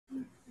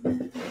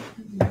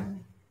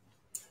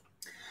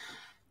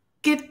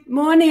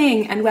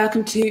Morning and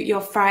welcome to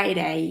your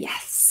Friday.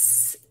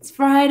 Yes, it's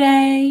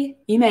Friday.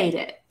 You made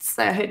it.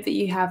 So I hope that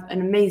you have an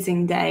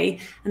amazing day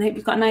and I hope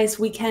you've got a nice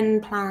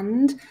weekend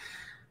planned.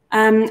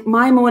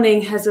 My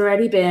morning has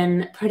already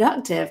been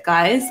productive,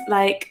 guys.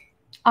 Like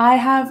I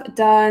have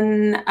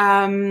done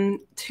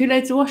 2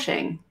 loads of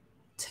washing.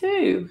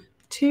 Two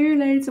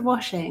loads of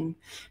washing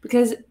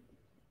because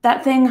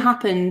that thing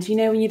happened, you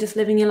know, when you're just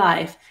living your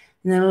life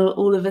and then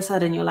all of a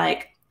sudden you're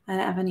like, I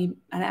don't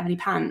have any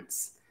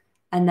pants.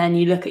 And then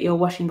you look at your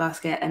washing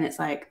basket and it's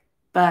like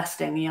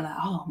bursting and you're like,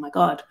 oh my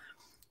God,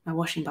 my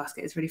washing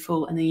basket is really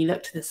full. And then you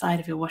look to the side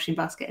of your washing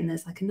basket and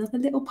there's like another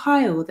little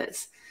pile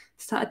that's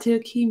started to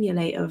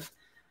accumulate of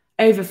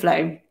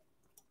overflow.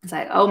 It's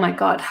like, oh my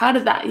God, how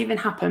did that even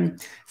happen?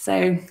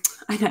 So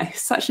I know,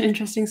 such an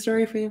interesting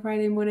story for your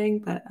Friday morning,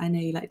 but I know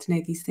you like to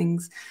know these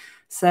things.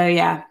 So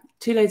yeah,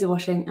 2 loads of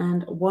washing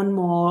and 1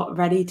 more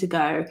ready to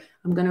go.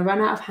 I'm going to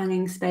run out of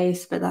hanging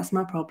space, but that's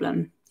my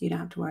problem. You don't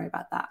have to worry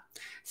about that.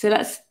 So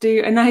let's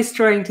do a nice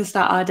drawing to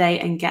start our day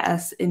and get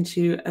us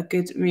into a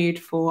good mood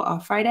for our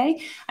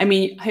Friday. I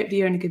mean, hopefully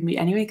you're in a good mood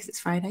anyway because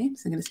it's Friday.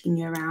 So I'm going to spin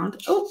you around.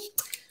 Oh,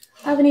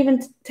 I haven't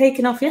even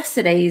taken off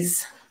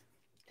yesterday's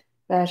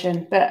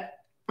version, but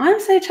I'm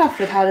so chuffed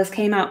with how this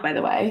came out, by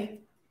the way.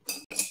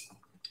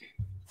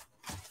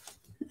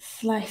 Let's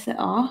slice it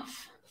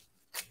off.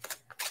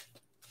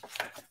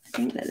 I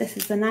think that this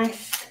is a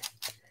nice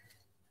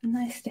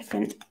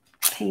different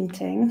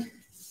painting.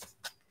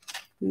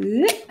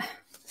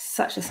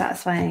 Such a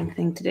satisfying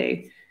thing to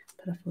do.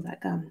 Put off all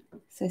that gum.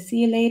 So see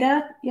you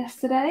later,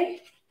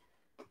 yesterday.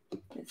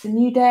 It's a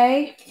new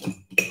day.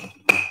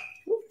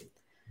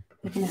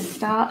 We're going to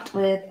start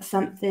with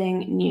something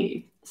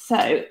new.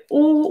 So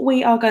all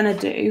we are going to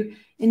do,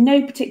 in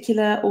no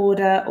particular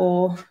order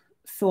or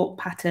thought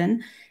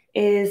pattern,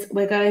 is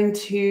we're going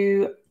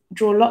to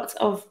draw lots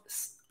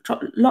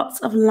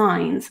of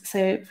lines.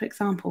 So for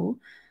example,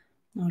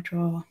 I'll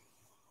draw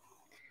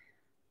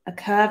a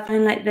curved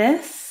line like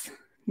this,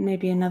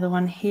 maybe another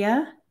one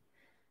here.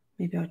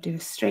 Maybe I'll do a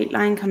straight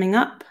line coming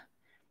up.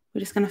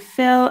 We're just going to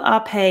fill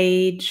our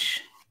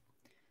page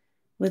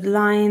with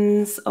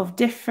lines of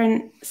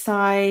different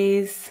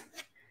size,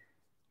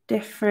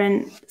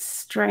 different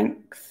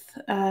strength,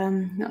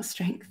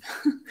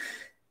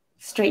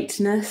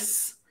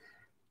 straightness.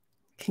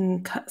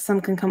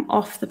 Some can come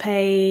off the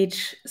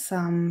page,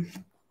 some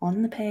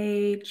on the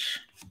page.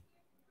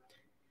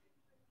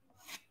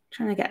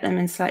 Trying to get them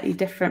in slightly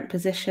different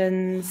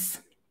positions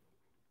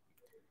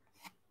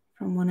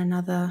from one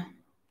another.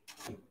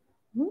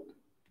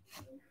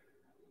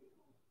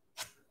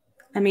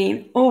 I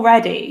mean,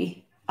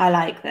 already I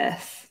like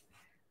this.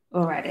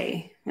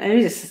 Already.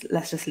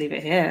 Let's just leave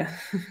it here.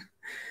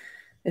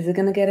 Is it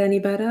going to get any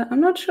better? I'm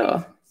not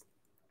sure.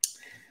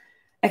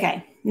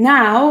 Okay,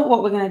 now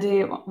what we're going to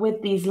do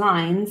with these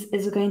lines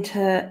is we're going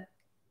to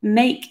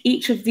make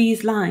each of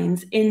these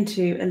lines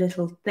into a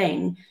little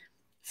thing.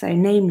 So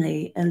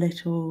namely a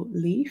little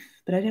leaf,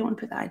 but I don't want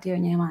to put that idea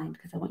in your mind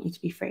because I want you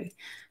to be free.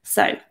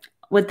 So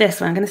with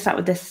this one, I'm going to start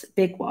with this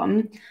big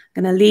one.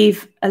 I'm going to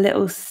leave a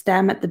little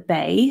stem at the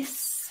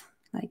base,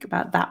 like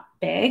about that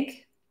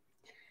big.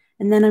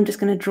 And then I'm just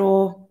going to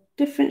draw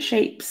different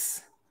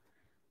shapes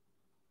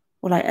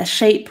or like a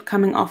shape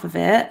coming off of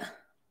it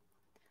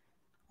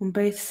on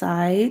both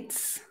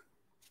sides.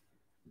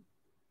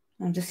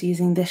 I'm just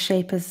using this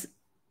shape as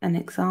an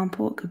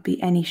example. It could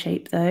be any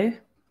shape though.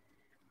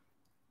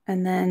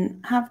 And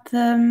then have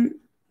them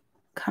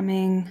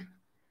coming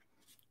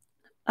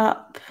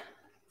up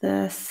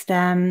the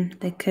stem.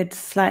 They could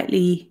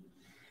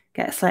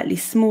get slightly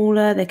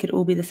smaller. They could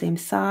all be the same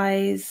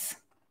size.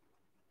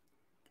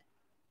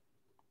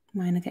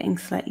 Mine are getting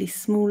slightly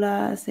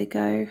smaller as they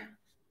go.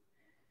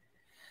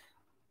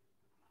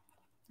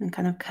 And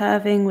kind of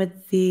curving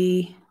with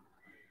the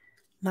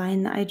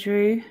line that I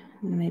drew.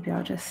 And maybe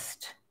I'll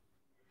just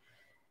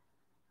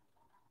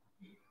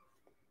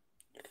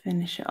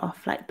finish it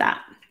off like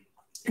that.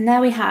 And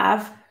there we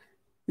have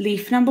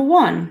leaf number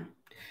 1.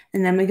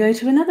 And then we go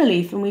to another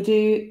leaf and we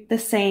do the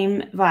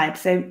same vibe.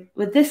 So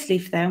with this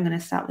leaf though, I'm going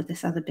to start with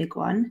this other big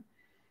one.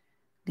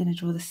 I'm going to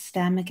draw the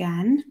stem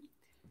again.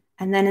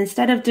 And then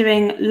instead of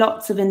doing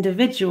lots of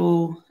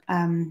individual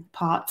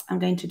parts, I'm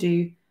going to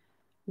do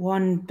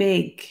one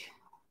big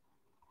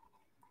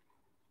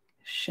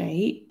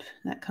shape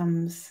that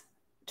comes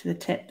to the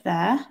tip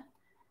there.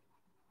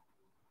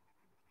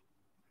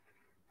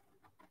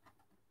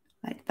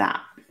 Like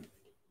that.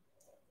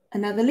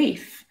 Another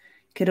leaf.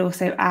 Could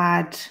also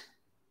add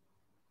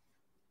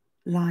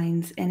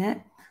lines in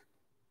it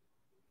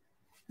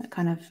that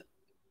kind of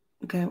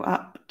go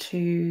up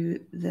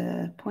to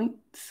the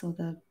points or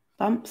the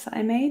bumps that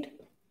I made.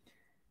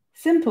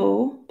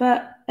 Simple,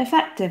 but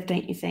effective,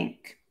 don't you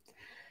think?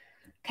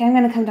 Okay, I'm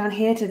going to come down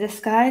here to this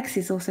guy because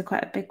he's also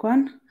quite a big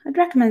one. I'd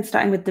recommend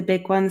starting with the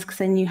big ones because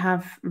then you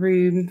have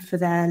room for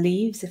their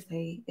leaves if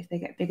they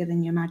get bigger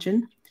than you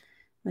imagine.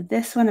 With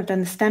this one, I've done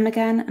the stem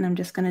again, and I'm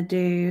just going to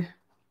do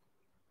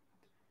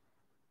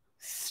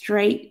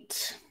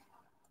straight,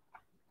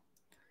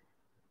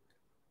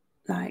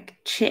 like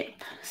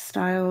chip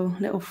style,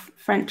 little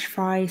French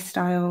fry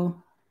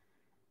style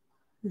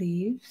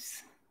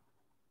leaves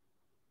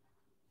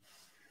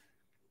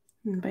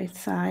on both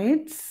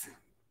sides.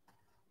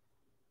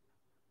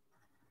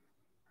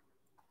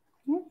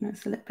 Oh,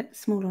 that's a little bit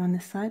smaller on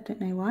this side, don't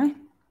know why.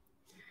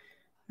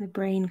 My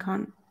brain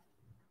can't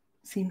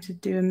seem to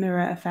do a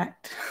mirror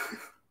effect.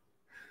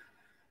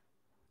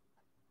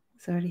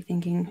 It's already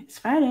thinking, it's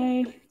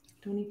Friday,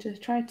 don't need to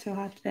try so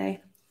hard today.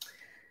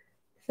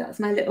 So that's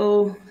my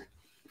little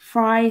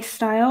fry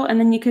style. And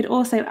then you could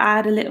also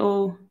add a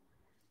little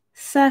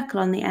circle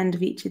on the end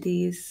of each of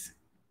these,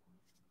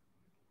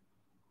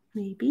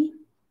 maybe.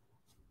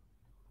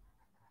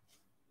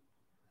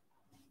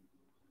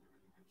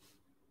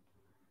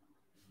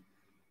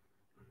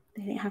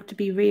 They don't have to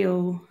be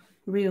real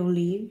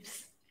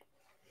leaves.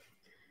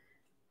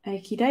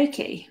 Okie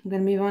dokie. I'm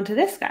going to move on to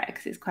this guy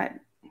because it's quite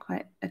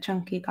a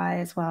chunky guy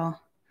as well.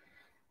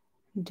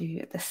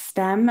 Do the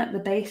stem at the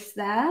base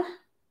there.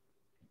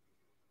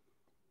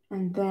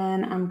 And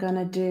then I'm going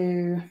to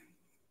do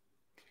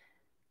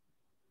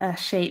a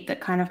shape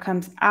that kind of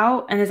comes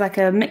out and is like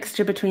a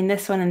mixture between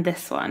this one and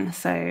this one.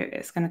 So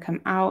it's going to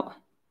come out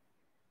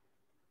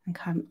and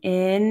come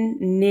in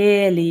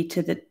nearly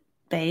to the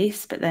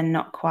base, but then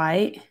not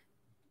quite.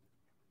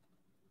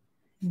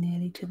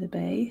 Nearly to the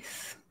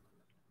base.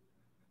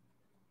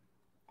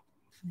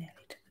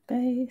 Nearly to the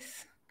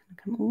base. Going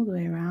to come all the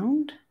way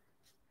around.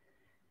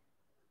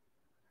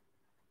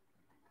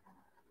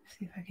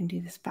 See if I can do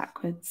this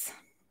backwards.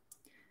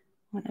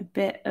 I want a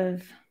bit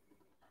of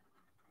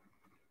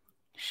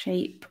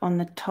shape on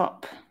the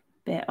top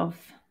bit of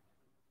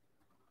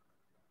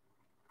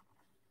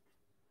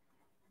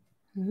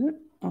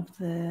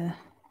the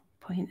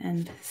point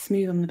end,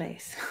 smooth on the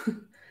base.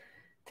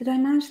 Did I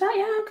manage that?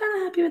 Yeah, I'm kind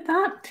of happy with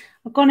that.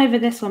 I've gone over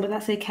this one, but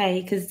that's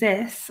okay because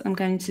this I'm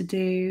going to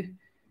do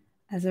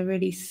as a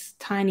really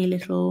tiny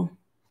little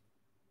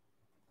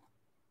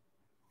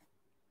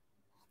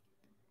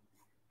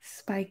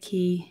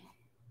spiky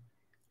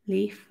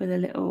leaf with a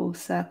little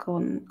circle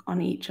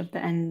on each of the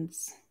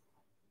ends.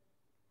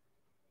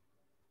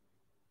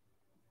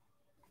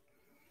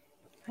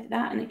 Like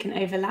that, and it can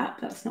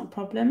overlap, that's not a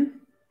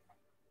problem.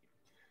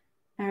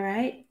 All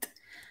right,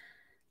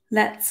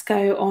 let's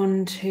go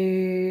on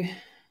to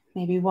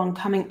maybe one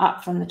coming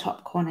up from the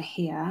top corner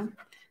here.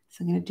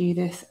 So I'm going to do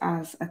this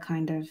as a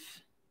kind of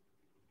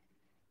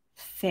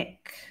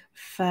thick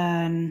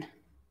fern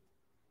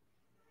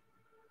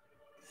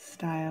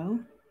style.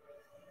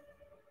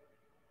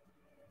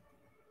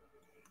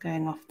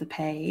 Going off the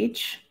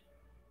page.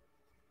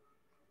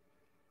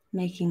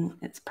 Making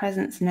its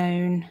presence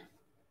known.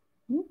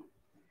 Ooh.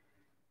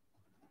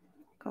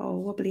 Got a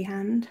wobbly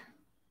hand.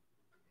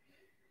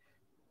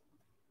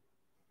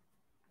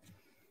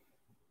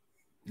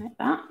 Like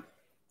that.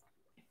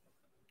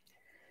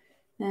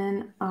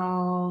 Then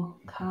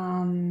I'll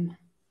come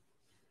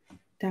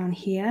down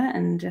here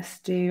and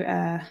just do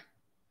a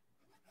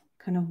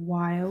kind of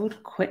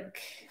wild, quick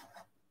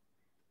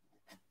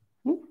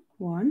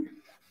one.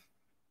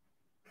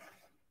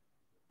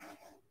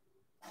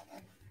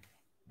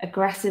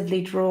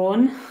 Aggressively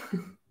drawn.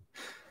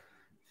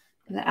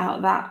 Let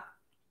out that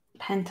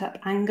pent-up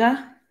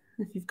anger,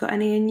 if you've got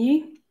any in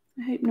you.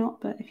 I hope not,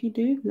 but if you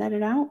do, let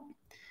it out.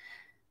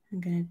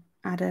 I'm going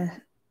to add a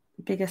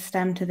bigger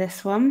stem to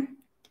this one.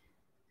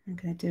 I'm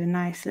going to do a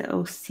nice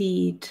little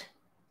seed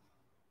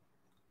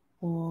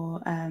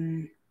or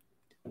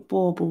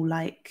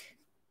bauble-like,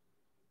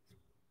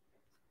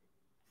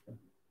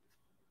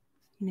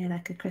 you know,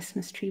 like a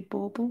Christmas tree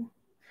bauble,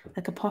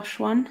 like a posh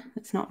one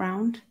that's not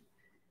round,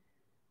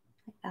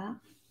 like that.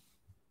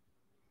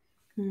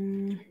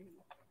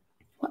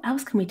 What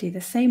else can we do?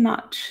 There's so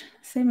much,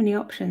 so many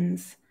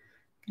options.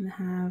 I'm going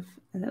to have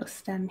a little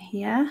stem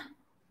here.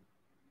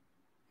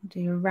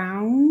 Do a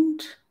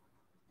round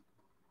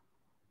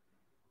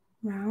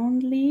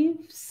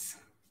leaves.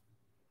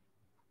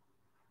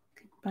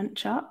 Could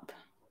bunch up.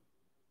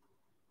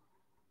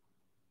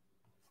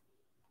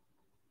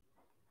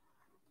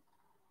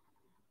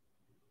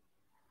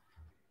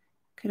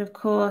 Could, of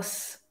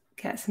course,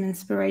 get some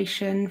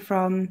inspiration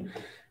from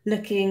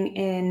looking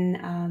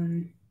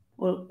in,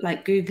 or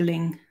like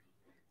Googling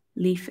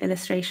leaf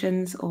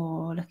illustrations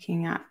or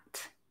looking at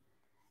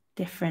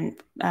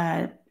different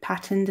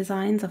pattern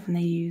designs. Often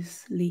they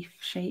use leaf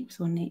shapes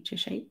or nature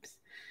shapes.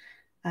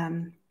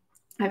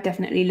 I've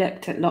definitely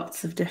looked at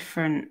lots of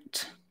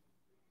different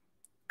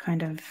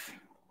kind of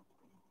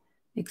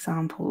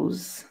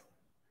examples.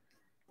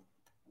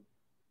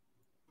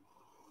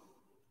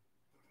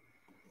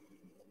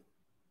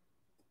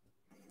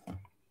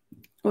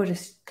 Or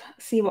just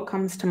see what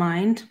comes to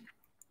mind,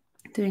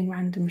 doing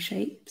random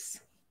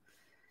shapes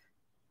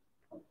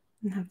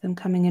and have them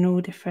coming in all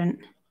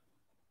different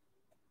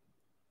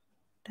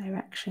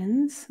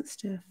directions. Let's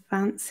do a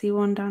fancy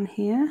one down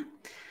here.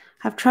 I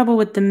have trouble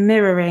with the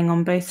mirroring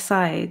on both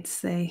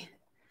sides. They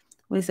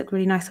always look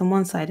really nice on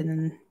one side, and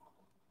then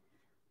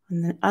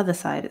on the other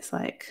side it's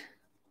like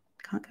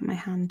I can't get my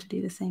hand to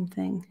do the same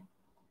thing.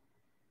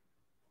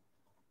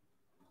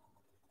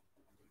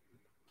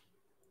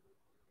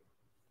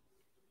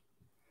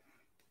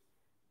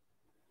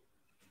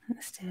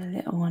 Let's do a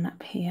little one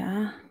up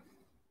here.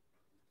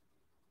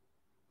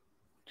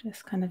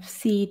 Just kind of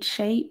seed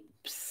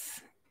shapes.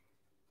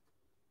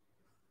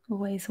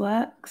 Always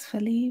works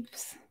for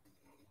leaves.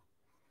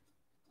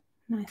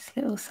 Nice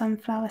little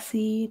sunflower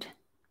seed.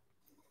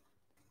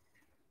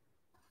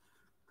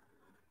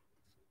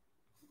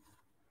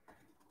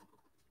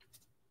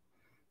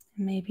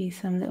 Maybe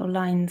some little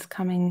lines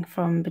coming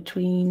from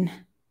between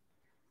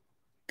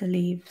the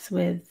leaves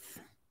with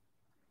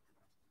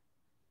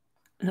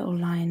little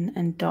line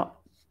and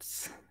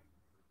dots.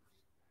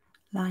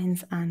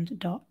 Lines and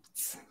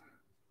dots.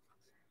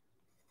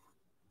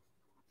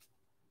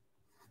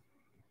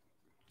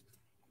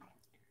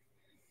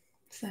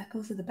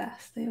 Circles are the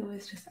best. They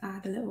always just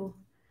add a little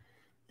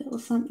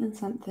something,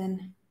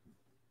 something.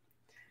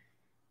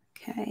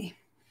 Okay,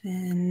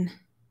 then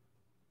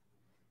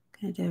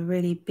I'm going to do a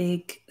really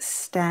big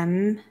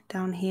stem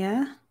down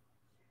here.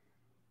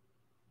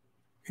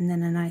 And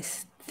then a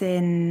nice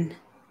thin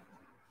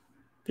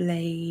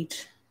blade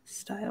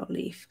style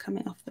leaf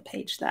coming off the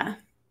page there.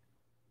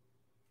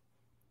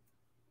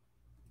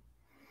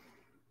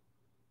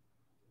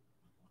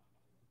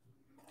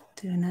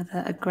 Do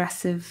another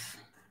aggressive,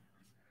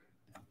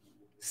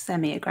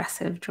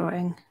 semi-aggressive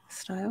drawing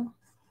style.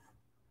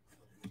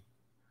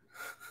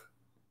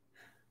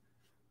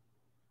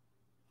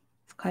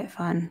 It's quite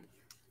fun.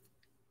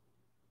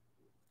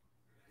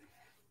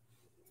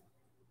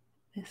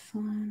 This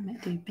one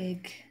might do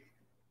big,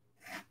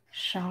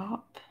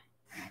 sharp.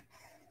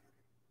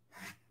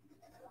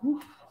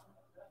 Oof.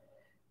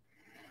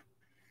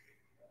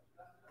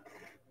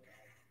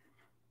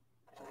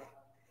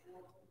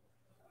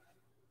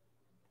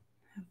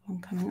 Have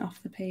one coming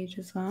off the page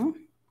as well.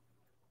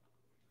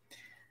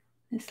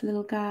 This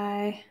little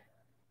guy.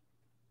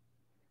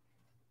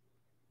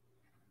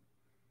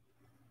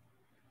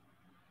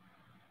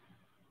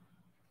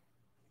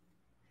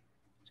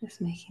 Just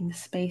making the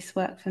space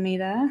work for me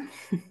there.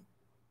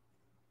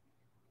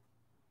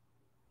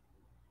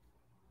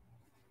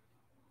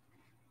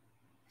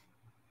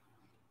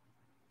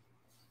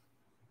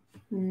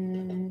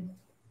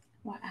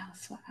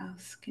 What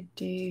else could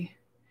do?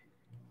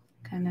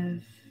 Kind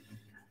of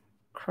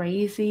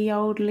crazy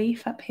old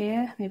leaf up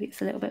here. Maybe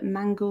it's a little bit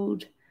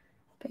mangled,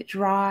 a bit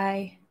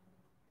dry,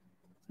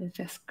 with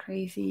just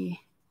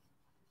crazy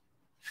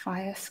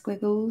fire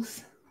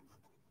squiggles.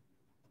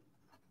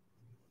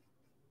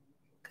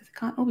 Because it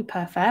can't all be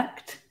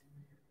perfect.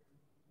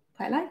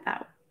 Quite like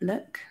that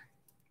look.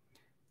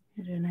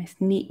 Do a nice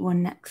neat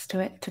one next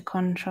to it to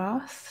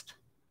contrast.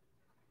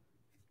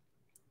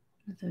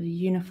 With a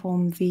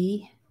uniform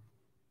V.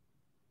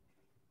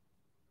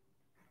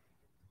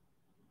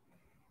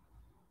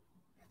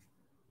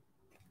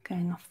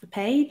 Going off the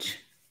page.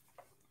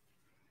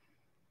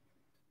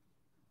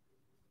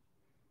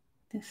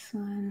 This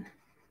one.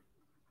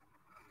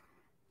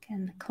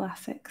 Again, the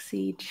classic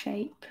seed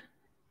shape.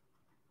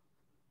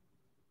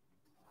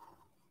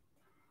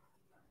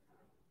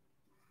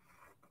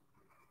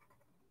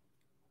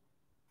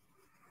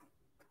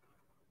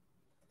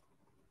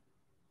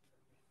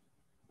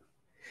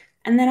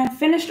 And then I've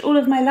finished all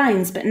of my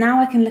lines, but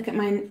now I can look at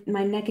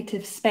my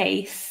negative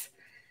space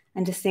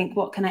and just think,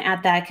 what can I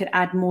add there? I could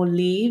add more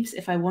leaves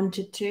if I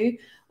wanted to,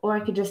 or I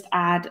could just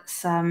add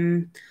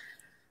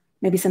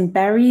maybe some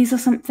berries or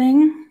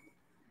something.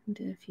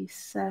 Do a few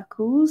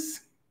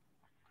circles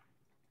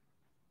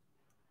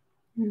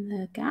in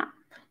the gap.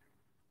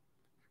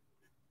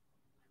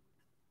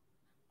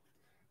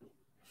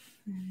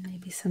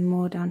 Maybe some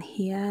more down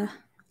here.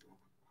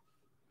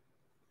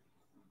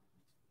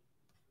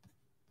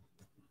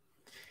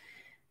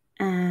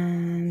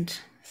 And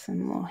some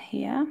more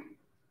here.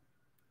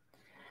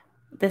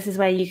 This is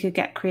where you could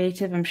get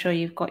creative. I'm sure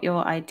you've got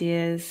your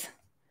ideas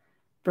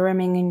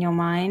brimming in your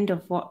mind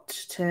of what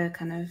to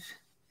kind of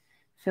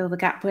fill the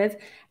gap with.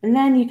 And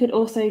then you could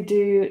also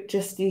do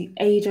just the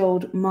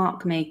age-old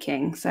mark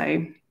making.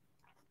 So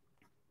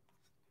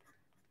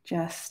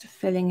just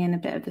filling in a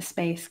bit of the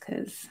space,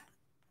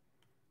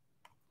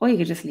 or you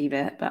could just leave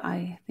it, but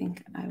I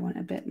think I want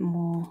a bit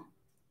more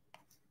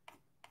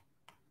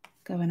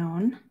going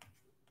on.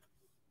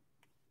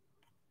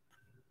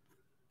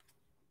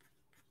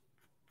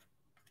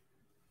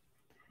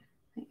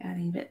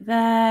 Adding a bit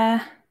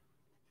there.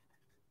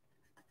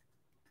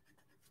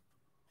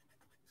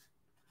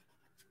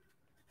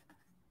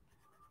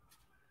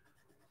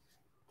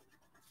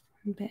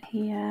 A bit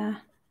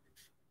here.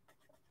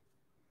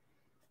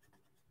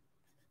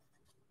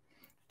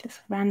 Just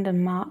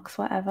random marks,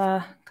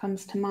 whatever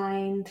comes to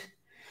mind.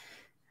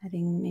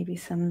 Adding maybe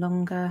some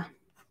longer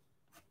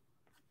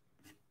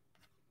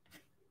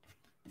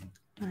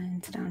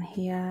lines down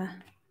here.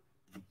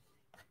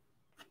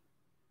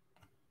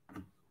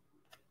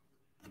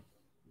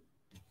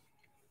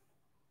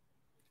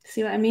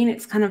 See what I mean?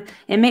 It's kind of,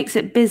 it makes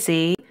it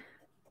busy,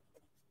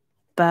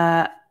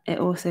 but it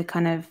also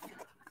kind of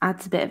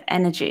adds a bit of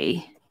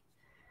energy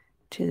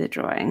to the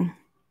drawing.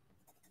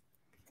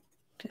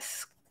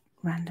 Just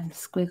random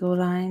squiggle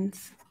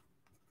lines.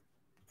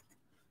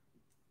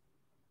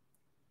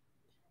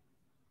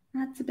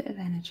 Adds a bit of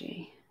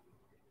energy.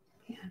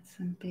 We had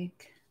some big.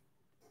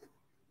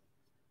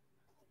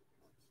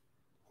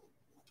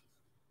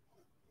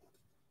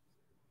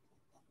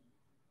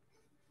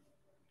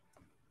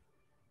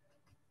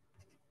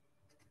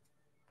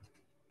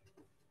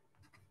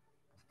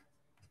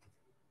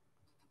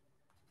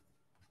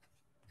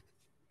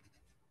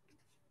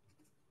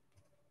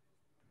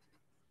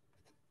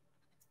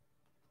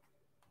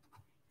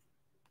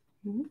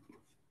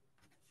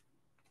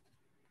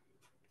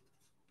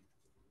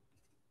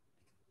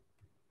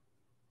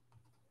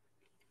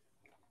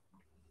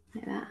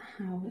 Like that.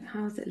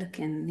 How's it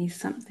looking? Needs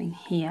something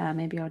here.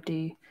 Maybe I'll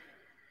do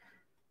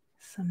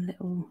some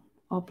little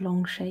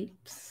oblong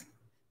shapes.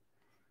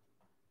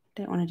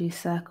 Don't want to do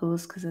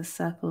circles because there's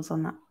circles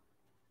on that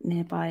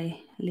nearby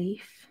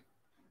leaf.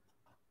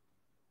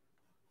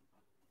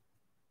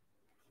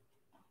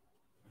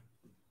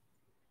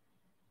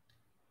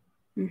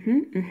 And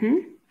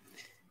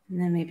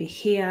then maybe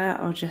here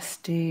I'll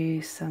just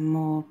do some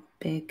more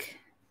big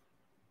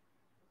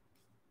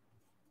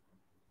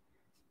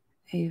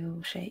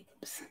oval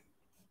shapes.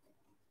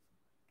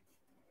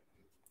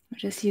 We're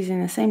just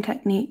using the same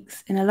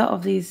techniques in a lot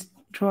of these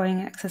drawing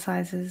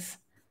exercises,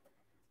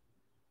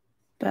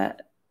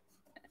 but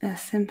they're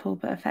simple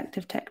but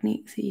effective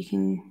techniques that you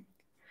can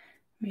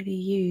really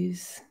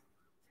use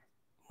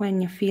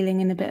when you're feeling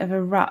in a bit of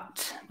a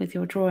rut with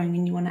your drawing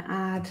and you want to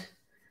add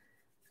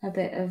a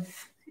bit of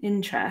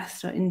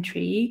interest or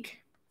intrigue.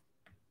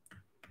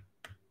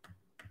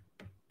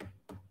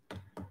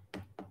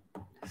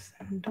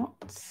 Some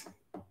dots.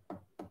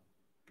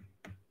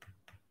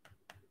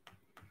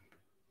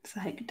 It's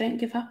like, don't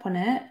give up on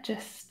it,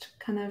 just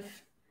kind of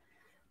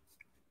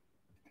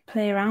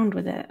play around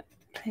with it,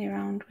 play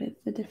around with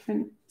the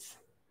different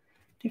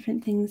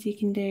things you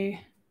can do.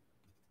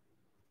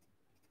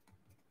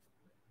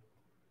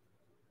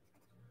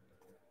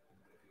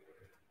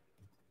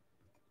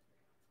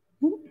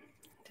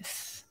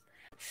 Just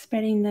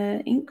spreading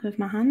the ink with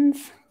my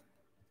hands.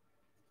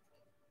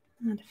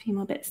 Add a few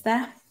more bits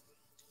there.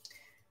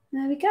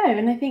 There we go,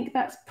 and I think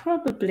that's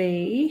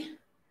probably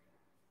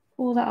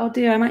all that I'll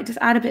do. I might just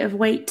add a bit of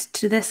weight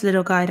to this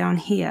little guy down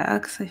here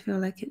because I feel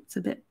like it's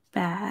a bit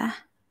bare.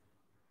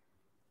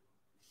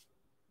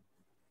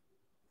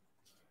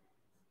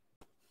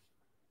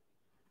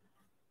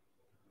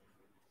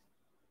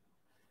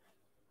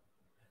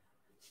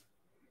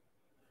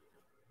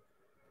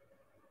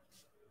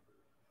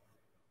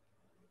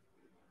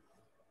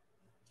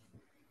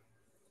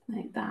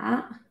 Like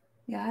that.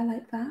 Yeah, I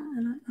like that. I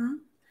like that.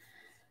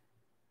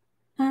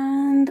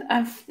 And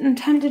I'm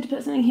tempted to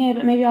put something here,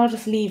 but maybe I'll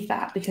just leave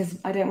that because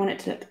I don't want it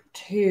to look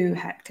too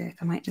hectic.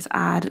 I might just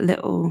add a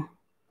little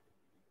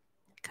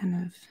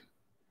kind of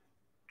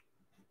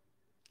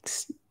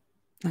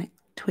like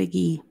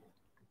twiggy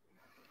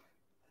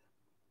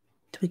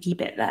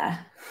bit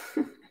there.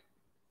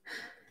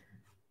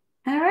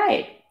 All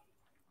right.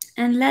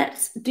 And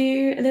let's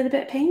do a little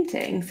bit of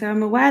painting. So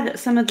I'm aware that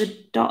some of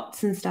the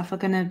dots and stuff are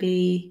going to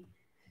be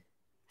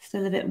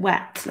still a bit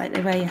wet like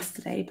they were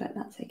yesterday, but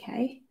that's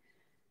okay.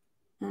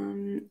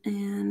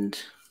 And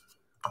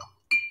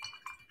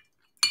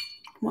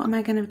what am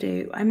I going to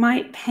do? I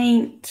might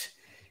paint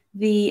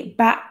the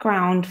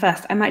background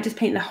first. I might just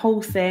paint the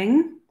whole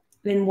thing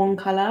in one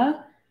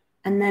color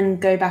and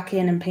then go back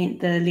in and paint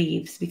the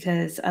leaves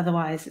because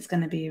otherwise it's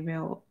going to be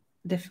real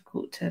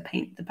difficult to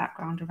paint the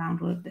background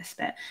around all of this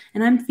bit.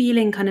 And I'm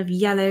feeling kind of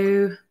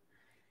yellowy,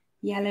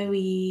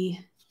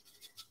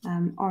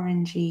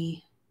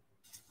 orangey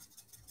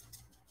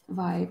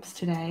vibes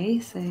today.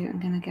 So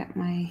I'm going to get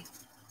my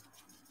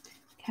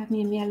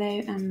cadmium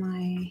yellow and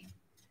my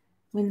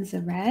Windsor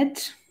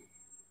red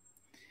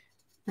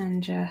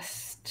and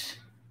just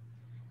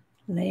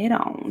lay it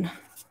on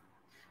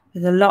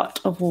with a lot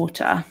of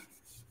water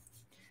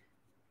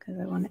because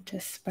I want it to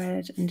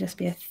spread and just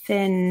be a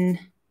thin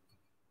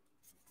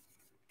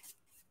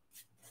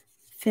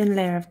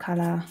layer of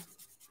colour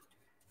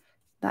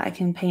that I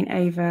can paint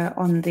over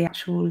on the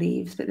actual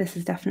leaves. But this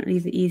is definitely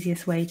the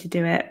easiest way to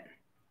do it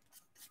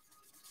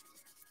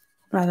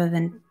rather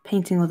than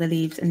painting all the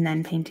leaves and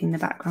then painting the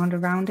background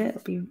around it.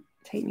 It'll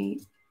take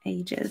me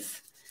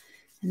ages.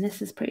 And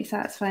this is pretty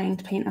satisfying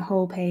to paint a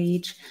whole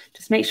page.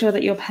 Just make sure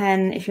that your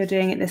pen, if you're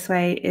doing it this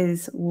way,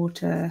 is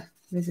water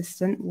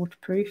resistant,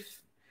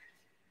 waterproof.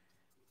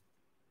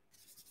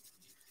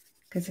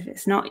 Because if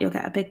it's not, you'll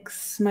get a big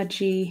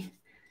smudgy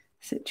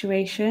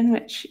situation,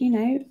 which, you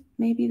know,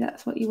 maybe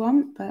that's what you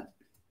want, but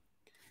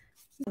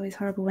it's always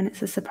horrible when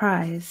it's a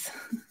surprise.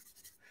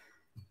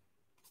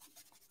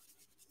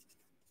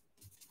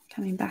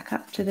 Coming back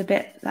up to the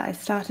bit that I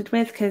started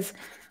with, because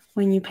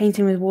when you're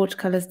painting with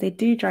watercolors, they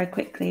do dry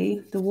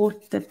quickly.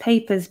 The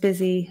paper's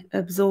busy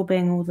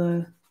absorbing all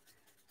the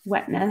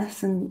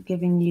wetness and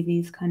giving you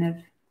these kind of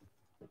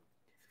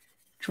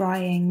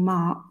drying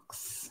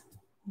marks,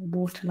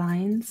 water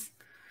lines.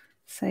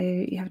 So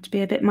you have to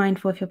be a bit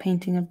mindful if you're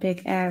painting a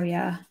big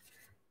area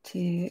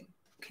to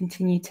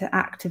continue to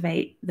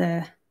activate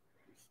the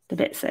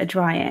bits that are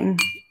drying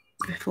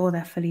before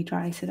they're fully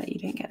dry so that you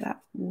don't get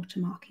that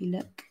watermarky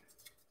look.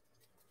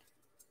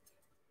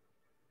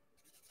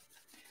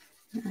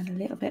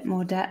 little bit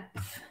more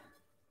depth,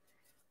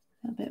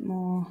 a little bit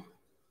more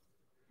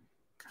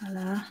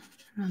colour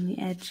around the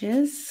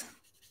edges.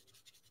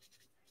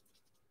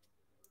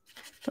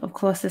 But of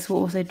course, this will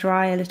also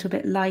dry a little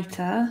bit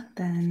lighter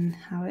than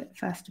how it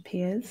first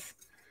appears.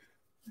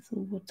 That's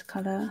all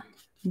watercolour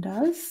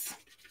does.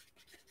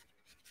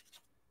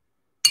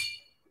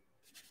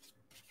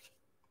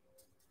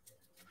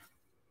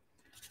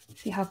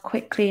 See how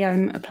quickly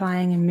I'm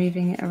applying and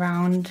moving it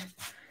around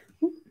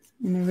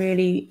in a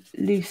really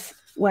loose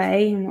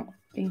way, not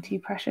being too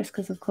precious,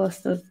 because of course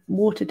the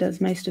water does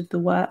most of the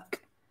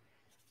work,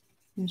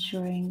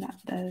 ensuring that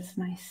there's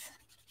nice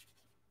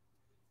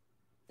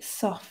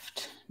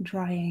soft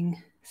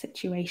drying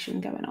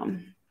situation going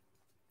on.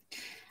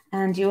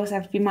 And you also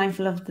have to be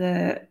mindful of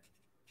the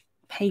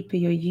paper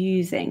you're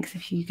using, because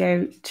if you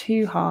go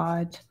too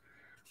hard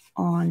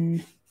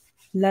on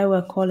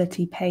lower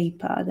quality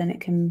paper, then it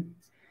can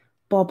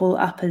bobble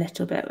up a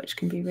little bit, which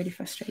can be really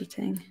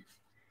frustrating.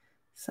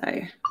 So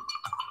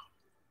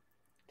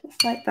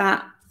just like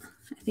that,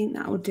 I think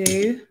that will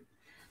do.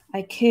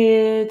 I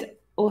could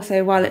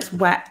also, while it's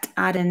wet,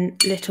 add in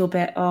a little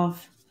bit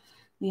of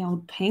the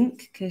old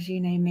pink, because you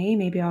know me,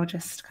 maybe I'll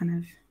just kind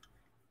of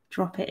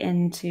drop it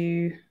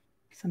into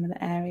some of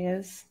the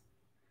areas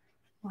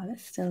while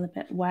it's still a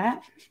bit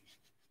wet.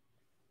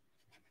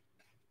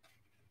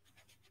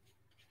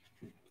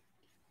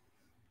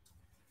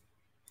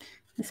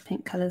 This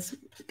pink colour's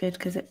good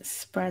because it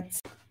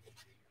spreads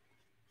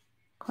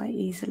quite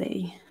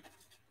easily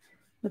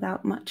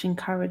without much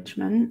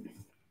encouragement.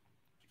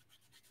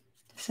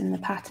 Just in the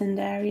patterned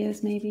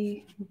areas,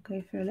 maybe we'll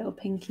go for a little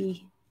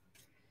pinky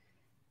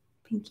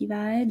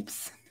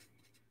vibes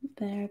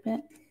there a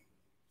bit.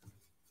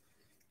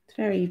 It's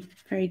very,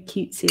 very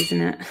cutesy,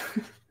 isn't it?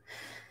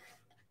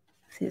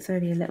 See, it's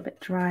already a little bit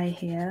dry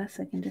here,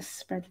 so I can just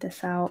spread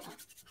this out.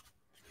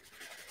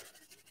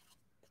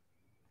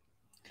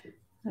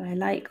 So I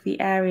like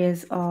the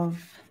areas of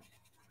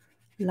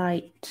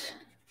light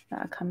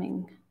that are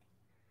coming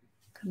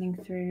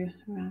through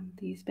around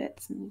these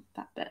bits and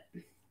that bit. A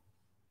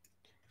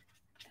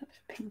little bit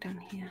of pink down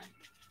here.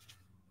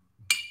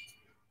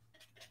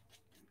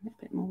 A little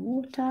bit more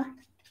water.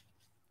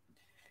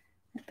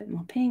 A bit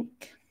more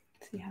pink.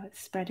 See how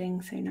it's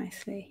spreading so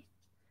nicely.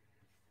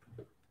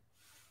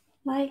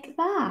 Like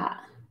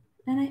that.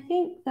 And I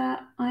think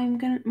that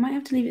might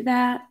have to leave it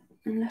there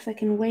unless I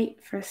can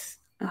wait for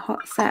a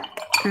hot sec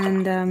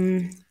and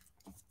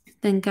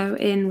then go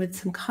in with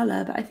some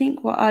colour. But I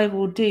think what I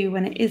will do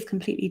when it is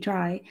completely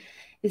dry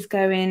is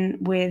go in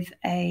with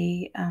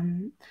a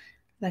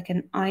like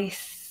an I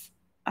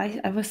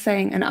was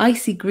saying an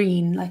icy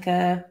green, like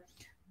a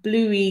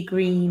bluey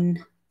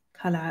green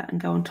colour, and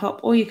go on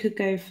top. Or you could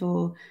go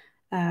for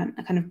a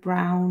kind of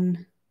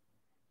brown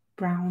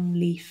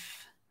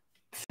leaf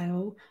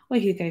style, or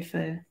you could go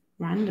for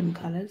random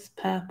colours.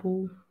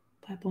 Purple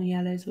and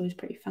yellow is always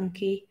pretty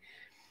funky.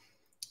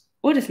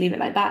 Or just leave it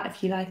like that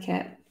if you like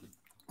it.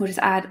 Or just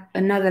add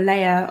another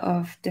layer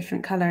of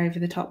different colour over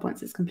the top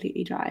once it's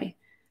completely dry.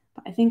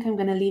 But I think I'm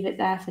going to leave it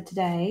there for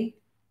today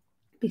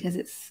because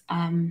it's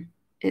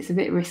a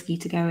bit risky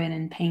to go in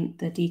and paint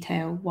the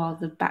detail while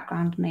the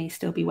background may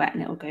still be wet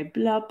and it'll go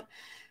blob,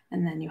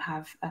 and then you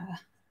have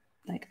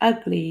like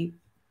ugly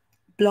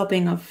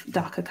blobbing of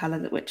darker colour,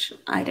 which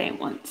I don't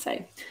want. So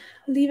I'll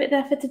leave it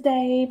there for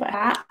today.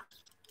 But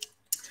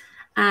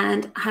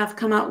and have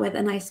come up with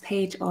a nice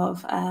page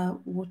of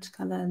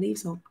watercolour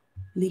leaves or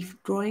leaf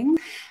drawing,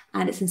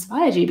 and it's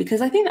inspired you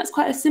because I think that's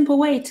quite a simple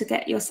way to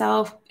get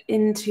yourself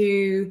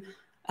into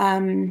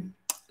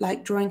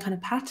like drawing kind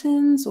of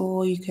patterns,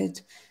 or you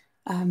could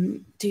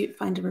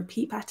find a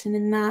repeat pattern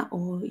in that,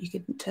 or you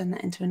could turn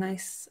that into a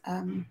nice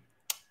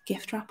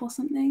gift wrap or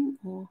something,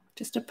 or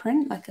just a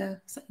print, like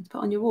something to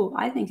put on your wall.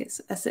 I think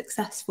it's a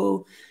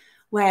successful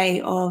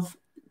way of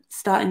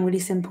starting really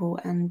simple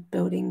and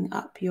building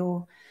up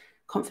your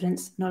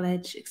confidence,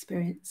 knowledge,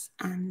 experience,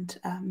 and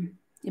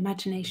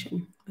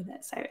imagination with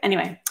it. So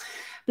anyway,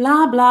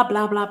 blah, blah,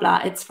 blah, blah,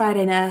 blah. It's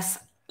Friday, Nurse.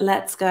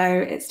 Let's go.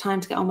 It's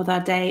time to get on with our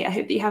day. I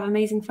hope that you have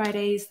amazing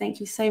Fridays. Thank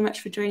you so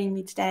much for joining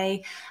me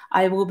today.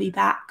 I will be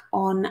back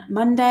on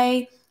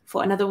Monday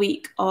for another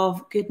week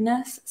of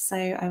goodness. So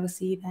I will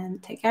see you then.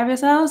 Take care of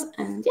yourselves,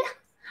 and yeah,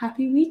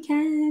 happy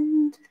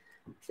weekend.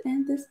 Let's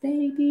end this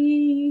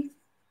baby.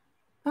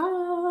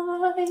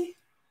 Bye.